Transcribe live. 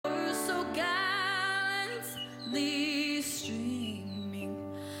wildly streaming,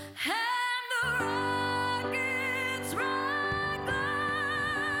 and the rockets rock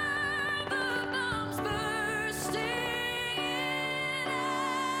like the bombs bursting in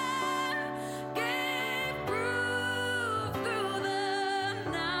air, gave proof through the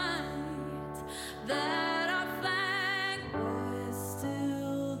night that our flag was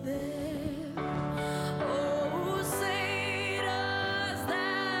still there. Oh, say does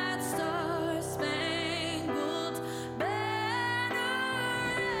that star-spangled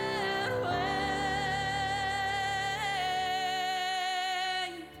banner yet wave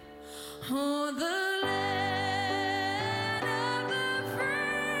on the land of the free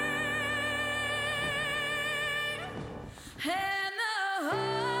and the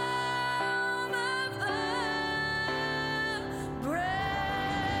home of the brave.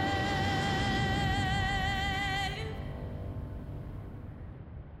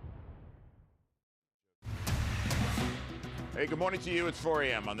 Hey, good morning to you. It's 4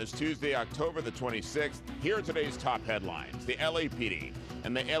 a.m. on this Tuesday, October the 26th. Here are today's top headlines. The LAPD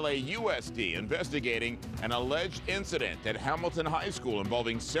and the LAUSD investigating an alleged incident at Hamilton High School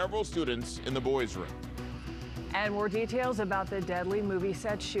involving several students in the boys' room. And more details about the deadly movie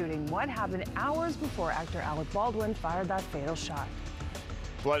set shooting. What happened hours before actor Alec Baldwin fired that fatal shot?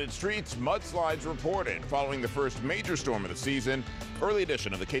 Flooded streets, mudslides reported following the first major storm of the season. Early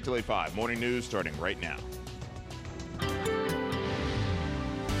edition of the Ktla Dt Morning News starting right now.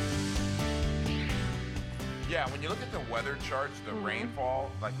 Yeah, when you look at the weather charts, the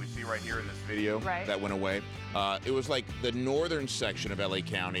rainfall, like we see right here in this video, Right. that went away, it was like the northern section of LA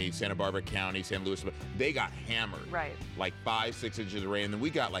County, Santa Barbara County, San Luis, they got hammered. Right. Like 5-6 inches of rain, and then we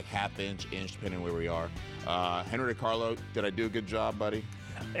got like half-inch, depending on where we are. Henry DiCarlo, did I do a good job, buddy?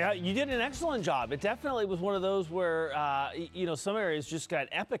 Yeah, you did an excellent job. It definitely was one of those where, some areas just got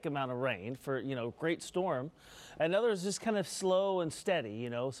epic amount of rain for, great storm. And others just kind of slow and steady,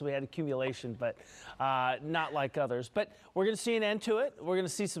 so we had accumulation, but not like others. But we're going to see an end to it. We're going to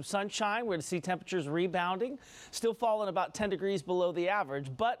see some sunshine. We're going to see temperatures rebounding, still falling about 10 degrees below the average,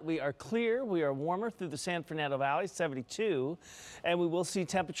 but we are clear. We are warmer through the San Fernando Valley, 72, and we will see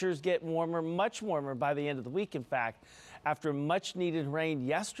temperatures get warmer, much warmer by the end of the week, in fact. After much needed rain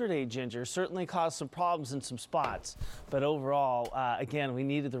yesterday, Ginger, certainly caused some problems in some spots. But overall, again, we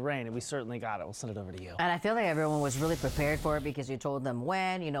needed the rain and we certainly got it. We'll send it over to you. And I feel like everyone was really prepared for it because you told them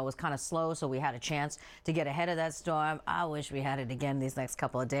when, it was kind of slow. So we had a chance to get ahead of that storm. I wish we had it again these next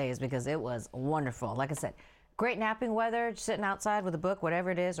couple of days because it was wonderful. Like I said, great napping weather, sitting outside with a book,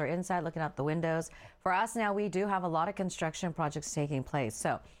 whatever it is, or inside looking out the windows. For us now, we do have a lot of construction projects taking place.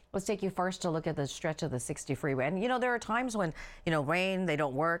 So let's take you first to look at the stretch of the 60 freeway. And, there are times when, rain, they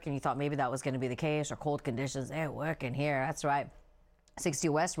don't work, and you thought maybe that was going to be the case, or cold conditions, they're working here. That's right. 60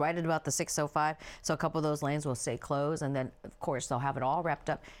 West, right at about the 6:05. So a couple of those lanes will stay closed. And then, of course, they'll have it all wrapped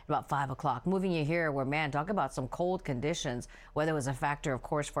up at about 5 o'clock. Moving you here where, man, talk about some cold conditions. Weather was a factor, of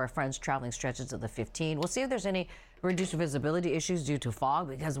course, for our friends traveling stretches of the 15. We'll see if there's any reduced visibility issues due to fog,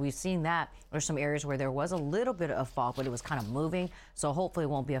 because we've seen that there's some areas where there was a little bit of fog, but it was kind of moving. So hopefully it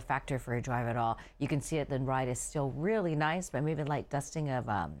won't be a factor for your drive at all. You can see it, the ride is still really nice, but maybe light dusting of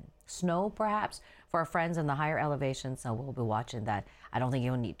snow perhaps for our friends in the higher elevations. So we'll be watching that. I don't think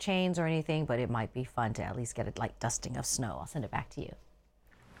you'll need chains or anything, but it might be fun to at least get a light dusting of snow. I'll send it back to you.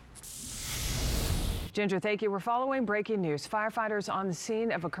 Ginger, thank you. We're following breaking news. Firefighters on the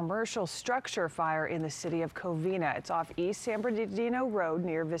scene of a commercial structure fire in the city of Covina. It's off East San Bernardino Road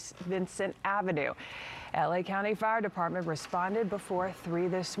near Vincent Avenue. LA County Fire Department responded before 3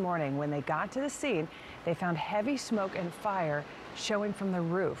 this morning. When they got to the scene, they found heavy smoke and fire showing from the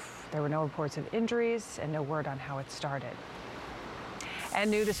roof. There were no reports of injuries and no word on how it started. And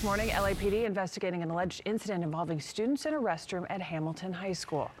new this morning, LAPD investigating an alleged incident involving students in a restroom at Hamilton High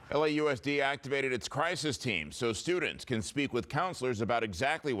School. LAUSD activated its crisis team so students can speak with counselors about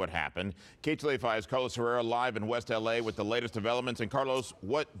exactly what happened. Ktla Dt's Carlos Herrera live in West LA with the latest developments. And Carlos,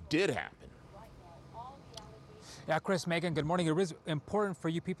 what did happen? Yeah, Chris, Megan, good morning. It is important for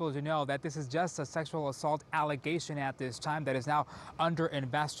you people to know that this is just a sexual assault allegation at this time that is now under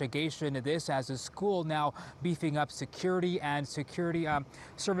investigation. This as a school now beefing up security and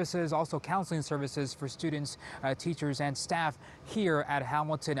services, also counseling services for students, teachers, and staff here at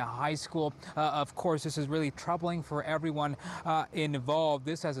Hamilton High School. Of course, this is really troubling for everyone involved.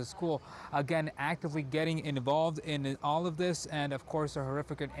 This as a school, again, actively getting involved in all of this, and of course, a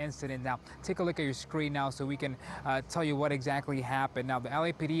horrific incident. Now, take a look at your screen now so we can tell you what exactly happened. Now, the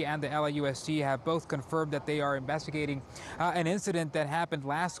LAPD and the LAUSD have both confirmed that they are investigating an incident that happened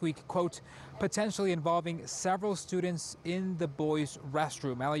last week, quote, potentially involving several students in the boys'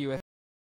 restroom. LAUSD